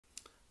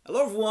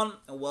Hello everyone,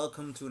 and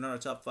welcome to another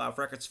Top 5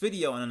 Records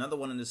video and another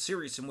one in the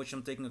series in which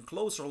I'm taking a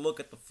closer look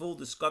at the full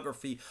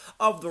discography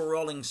of the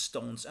Rolling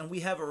Stones. And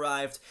we have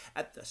arrived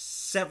at the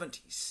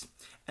 70s.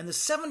 And the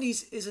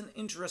 70s is an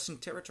interesting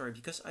territory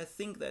because I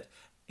think that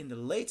in the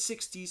late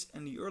 60s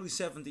and the early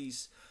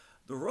 70s,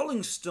 the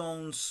Rolling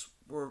Stones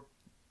were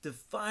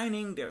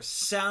defining their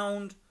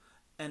sound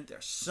and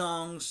their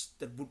songs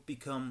that would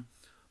become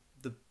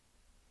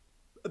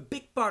a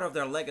big part of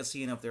their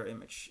legacy and of their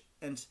image.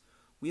 And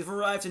we have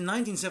arrived in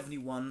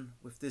 1971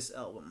 with this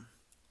album,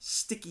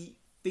 Sticky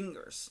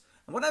Fingers.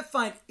 And what I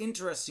find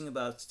interesting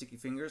about Sticky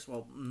Fingers,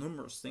 well,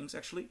 numerous things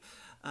actually,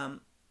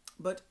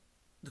 but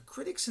the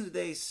critics in the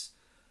days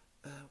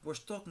were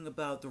talking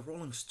about the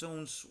Rolling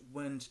Stones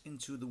went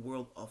into the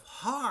world of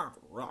hard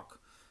rock.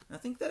 And I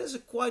think that is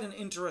quite an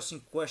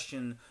interesting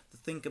question to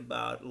think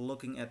about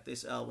looking at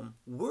this album.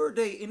 Were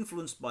they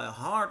influenced by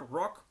hard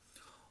rock,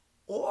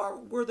 or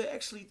were they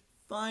actually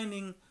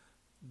finding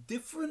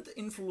different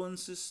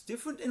influences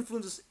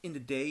in the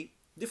day,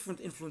 different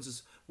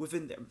influences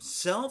within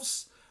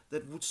themselves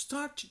that would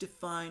start to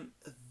define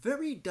a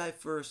very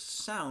diverse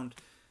sound?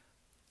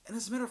 And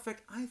as a matter of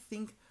fact, I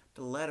think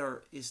the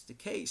latter is the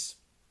case.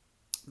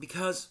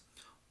 Because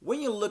when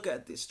you look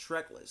at this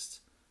track list,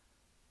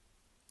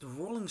 the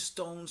Rolling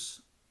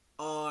Stones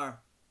are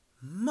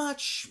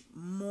much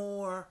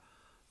more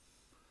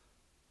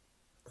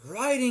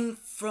writing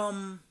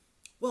from,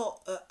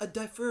 well, a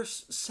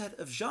diverse set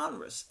of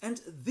genres.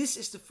 And this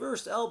is the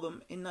first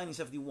album in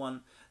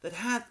 1971 that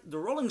had the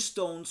Rolling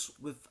Stones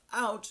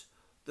without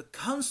the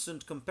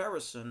constant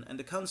comparison and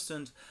the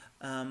constant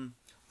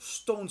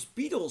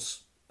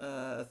Stones-Beatles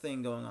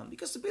thing going on.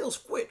 Because the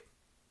Beatles quit.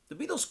 The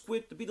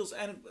Beatles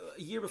ended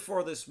a year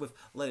before this with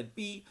Let It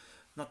Be.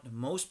 Not the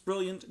most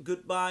brilliant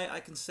goodbye,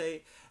 I can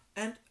say.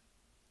 And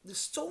the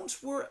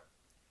Stones were,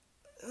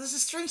 that's a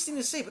strange thing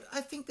to say, but I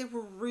think they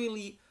were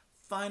really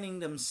finding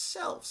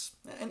themselves.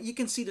 And you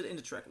can see that in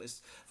the track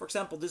list. For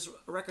example, this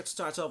record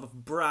starts off with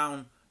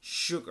Brown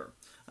Sugar.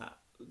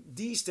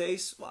 These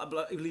days, well,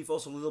 I believe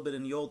also a little bit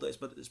in the old days,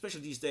 but especially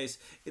these days,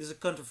 it is a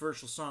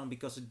controversial song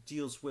because it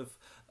deals with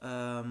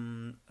a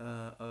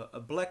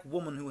black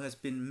woman who has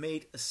been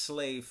made a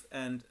slave,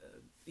 and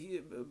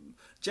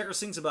Jagger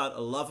sings about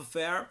a love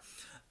affair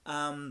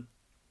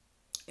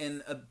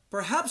in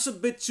perhaps a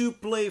bit too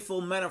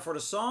playful manner for the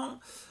song.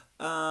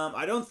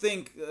 I don't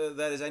think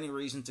that is any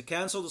reason to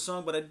cancel the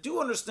song, but I do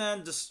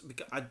understand this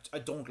because I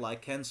don't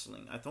like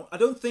canceling. I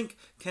don't think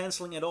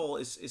canceling at all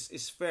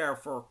is fair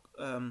for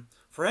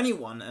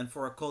anyone and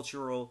for a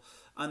cultural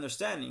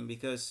understanding,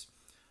 because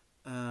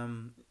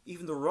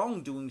even the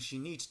wrongdoings you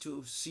need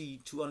to see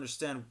to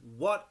understand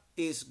what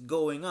is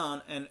going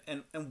on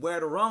and where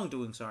the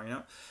wrongdoings are, you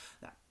know.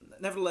 Now,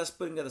 nevertheless,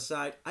 putting that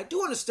aside, I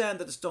do understand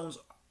that the Stones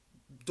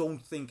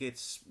don't think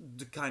it's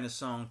the kind of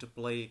song to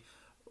play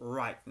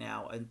right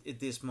now and at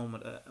this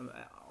moment,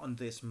 on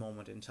this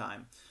moment in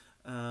time.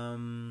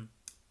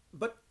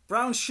 But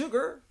Brown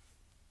Sugar,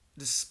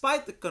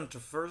 despite the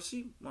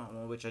controversy,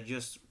 well, which I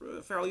just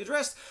fairly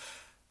addressed,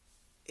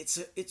 it's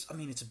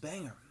a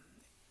banger.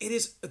 It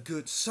is a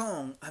good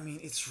song. I mean,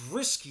 it's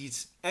risky,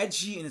 it's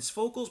edgy in its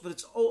vocals, but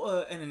it's all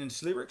and in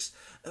its lyrics.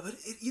 But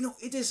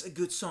it is a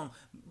good song.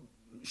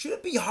 Should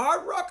it be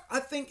hard rock? I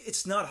think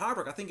it's not hard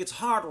rock. I think it's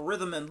hard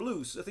rhythm and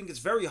blues. I think it's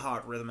very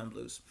hard rhythm and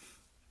blues.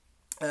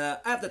 I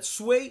have that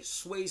Sway.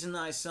 Sway's a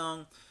nice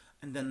song.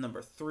 And then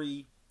number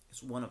 3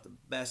 is one of the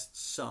best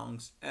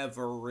songs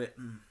ever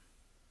written.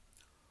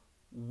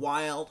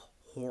 Wild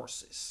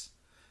Horses.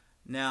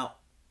 Now,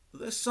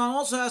 this song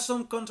also has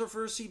some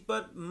controversy,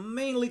 but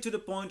mainly to the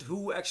point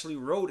who actually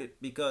wrote it,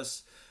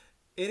 because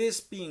it is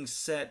being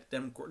said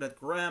that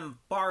Graham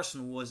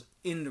Parsons was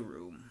in the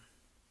room.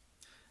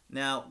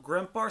 Now,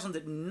 Graham Parsons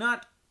did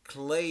not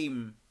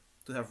claim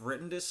to have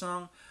written this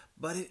song,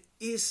 but it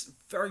is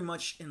very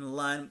much in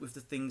line with the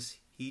things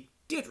he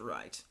did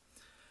write.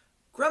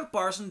 Graham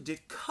Parsons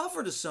did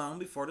cover the song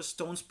before the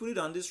Stones put it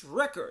on this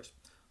record.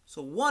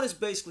 So what is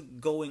basically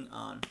going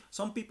on?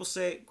 Some people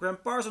say Graham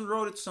Parsons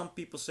wrote it, some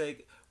people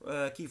say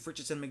Keith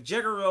Richards and Mick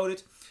Jagger wrote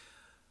it.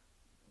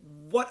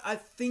 What I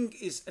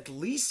think is at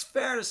least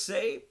fair to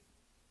say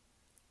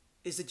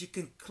is that you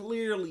can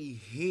clearly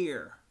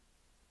hear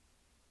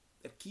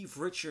that Keith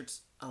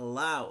Richards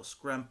allows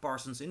Graham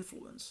Parsons'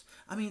 influence.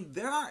 I mean,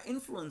 there are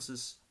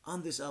influences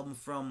on this album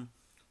from,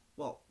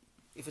 well,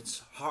 if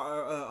it's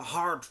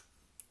hard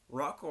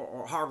rock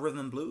or hard rhythm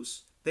and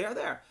blues, they are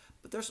there.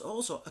 But there's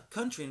also a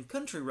country and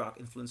country rock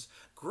influence.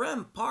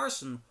 Graham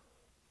Parsons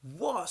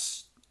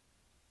was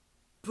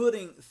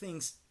putting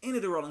things into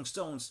the Rolling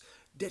Stones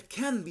that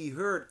can be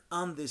heard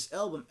on this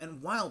album.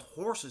 And Wild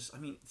Horses, I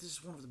mean, this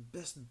is one of the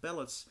best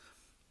ballads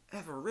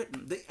ever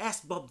written. They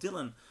asked Bob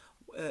Dylan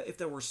if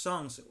there were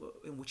songs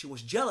in which he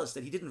was jealous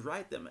that he didn't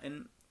write them,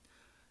 and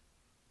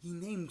he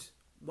named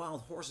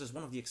Wild Horses as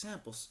one of the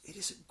examples. It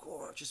is a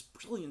gorgeous,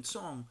 brilliant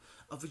song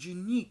of a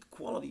unique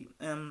quality.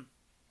 And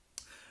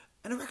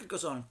the record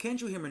goes on. Can't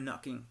You Hear Me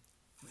Knocking?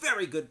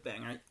 Very good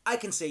banger. I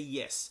can say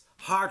yes.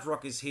 hard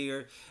rock is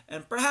here,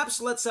 and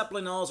perhaps Led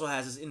Zeppelin also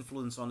has his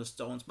influence on the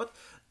Stones, but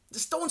the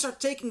Stones are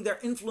taking their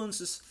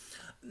influences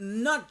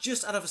not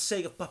just out of a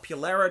sake of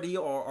popularity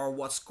or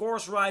what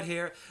scores right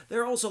here,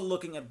 they're also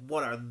looking at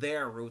what are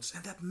their roots,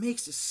 and that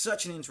makes this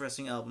such an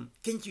interesting album.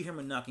 Can't You Hear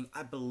Me Knocking?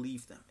 I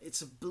believe them.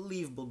 It's a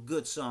believable,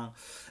 good song.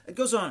 It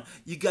goes on,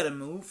 You Gotta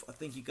Move. I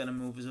think You Gotta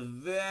Move is a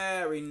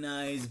very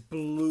nice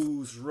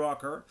blues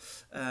rocker,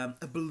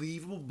 a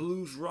believable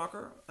blues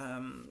rocker.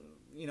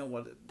 You know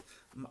what,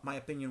 my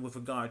opinion with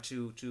regard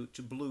to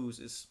blues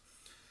is,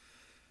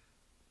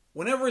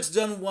 whenever it's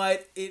done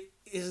right, it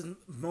isn't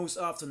most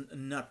often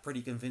not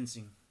pretty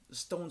convincing. The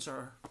Stones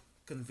are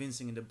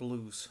convincing in the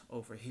blues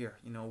over here.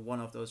 You know, one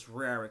of those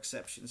rare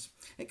exceptions.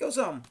 It goes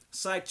on.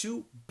 Side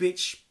 2,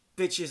 Bitch.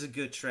 Bitch is a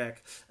good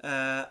track.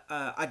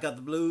 I Got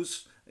the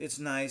Blues. It's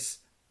nice.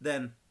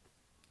 Then,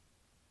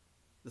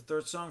 the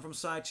third song from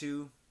side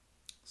 2,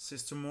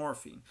 Sister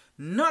Morphine.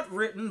 Not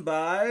written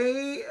by...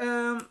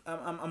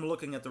 I'm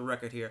looking at the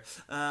record here.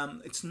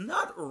 It's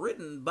not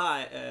written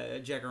by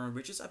Jagger and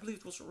Richards. I believe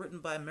it was written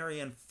by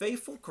Marianne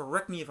Faithfull.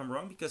 Correct me if I'm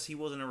wrong, because he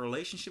was in a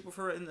relationship with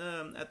her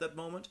at that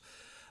moment.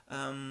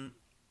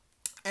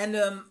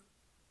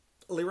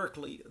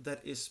 Lyrically,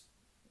 that is,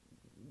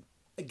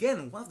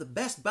 again, one of the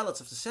best ballads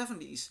of the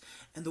 70s.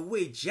 And the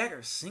way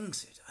Jagger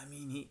sings it, I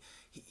mean,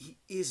 he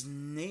is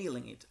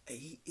nailing it.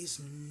 He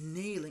is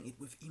nailing it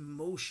with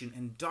emotion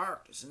and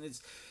darkness, and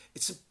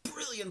it's a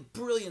brilliant,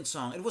 brilliant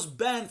song. It was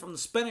banned from the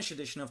Spanish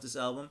edition of this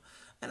album,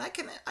 and I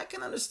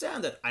can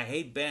understand that. I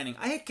hate banning.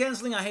 I hate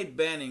canceling. I hate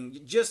banning.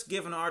 You just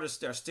give an artist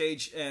their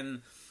stage,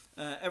 and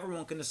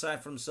everyone can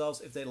decide for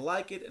themselves if they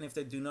like it and if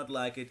they do not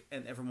like it,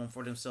 and everyone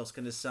for themselves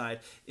can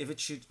decide if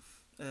it should,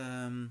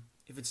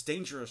 if it's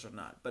dangerous or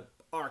not. But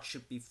art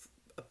should be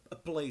a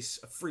place,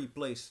 a free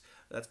place.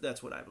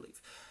 That's what I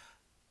believe.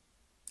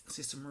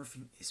 Sister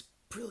Morphine is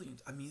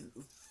brilliant. I mean,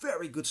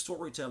 very good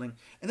storytelling.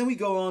 And then we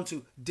go on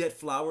to Dead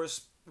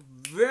Flowers.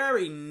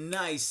 Very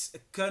nice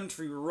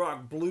country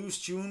rock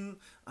blues tune.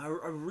 I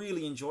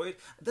really enjoy it.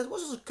 That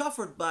was also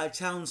covered by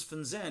Townes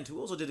Van Zandt, who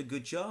also did a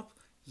good job.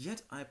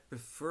 Yet I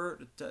prefer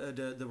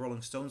the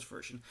Rolling Stones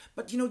version.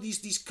 But you know,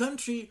 these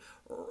country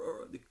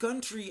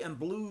and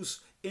blues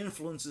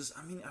influences,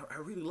 I mean, I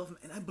really love them.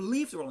 And I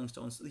believe the Rolling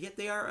Stones, yet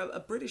they are a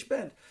British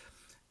band.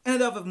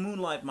 And off of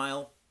Moonlight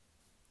Mile.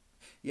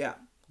 Yeah.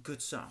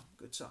 Good song,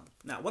 good song.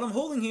 Now, what I'm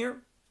holding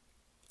here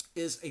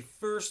is a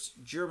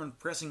first German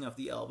pressing of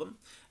the album.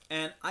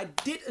 And I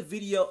did a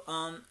video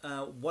on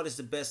what is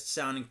the best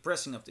sounding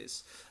pressing of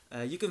this.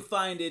 You can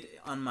find it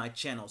on my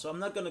channel. So I'm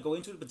not going to go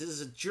into it, but this is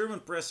a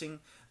German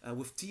pressing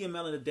with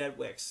TML and the Dead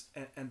Wax.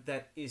 And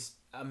that is,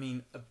 I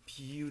mean, a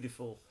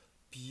beautiful,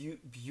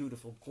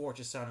 beautiful,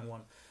 gorgeous sounding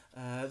one.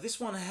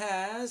 This one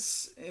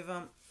has,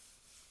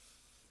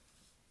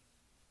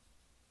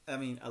 I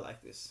mean, I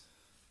like this.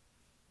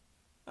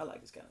 I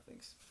like this kind of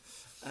things.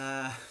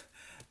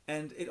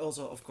 And it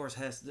also, of course,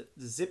 has the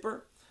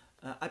zipper.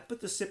 I put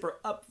the zipper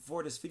up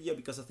for this video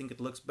because I think it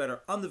looks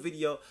better on the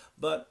video.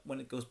 But when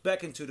it goes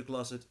back into the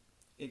closet,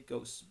 it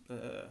goes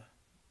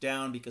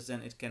down because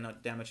then it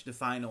cannot damage the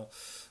vinyl.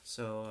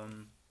 So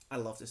I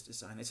love this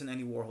design. It's an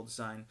Andy Warhol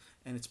design.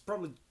 And it's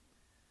probably...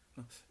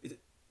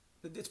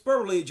 It's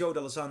probably Joe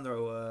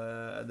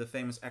D'Alessandro, the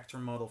famous actor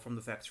model from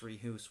The Factory,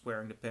 who's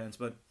wearing the pants.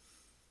 But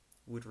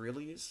who it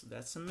really is,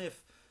 that's a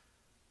myth.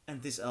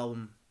 And this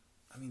album,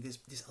 I mean, this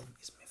album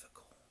is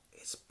mythical.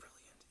 It's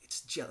brilliant. It's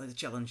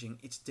challenging.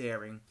 It's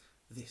daring.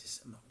 This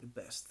is among the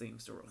best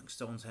things the Rolling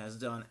Stones has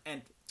done.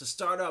 And to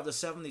start off the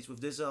 70s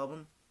with this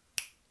album,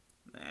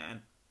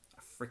 man,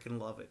 I freaking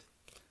love it.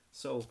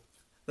 So,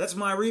 that's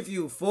my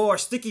review for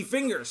Sticky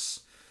Fingers.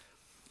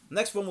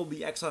 Next one will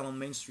be Exile on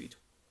Main Street.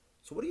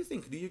 So what do you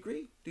think? Do you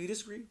agree? Do you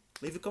disagree?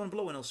 Leave a comment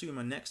below and I'll see you in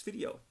my next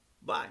video.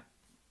 Bye.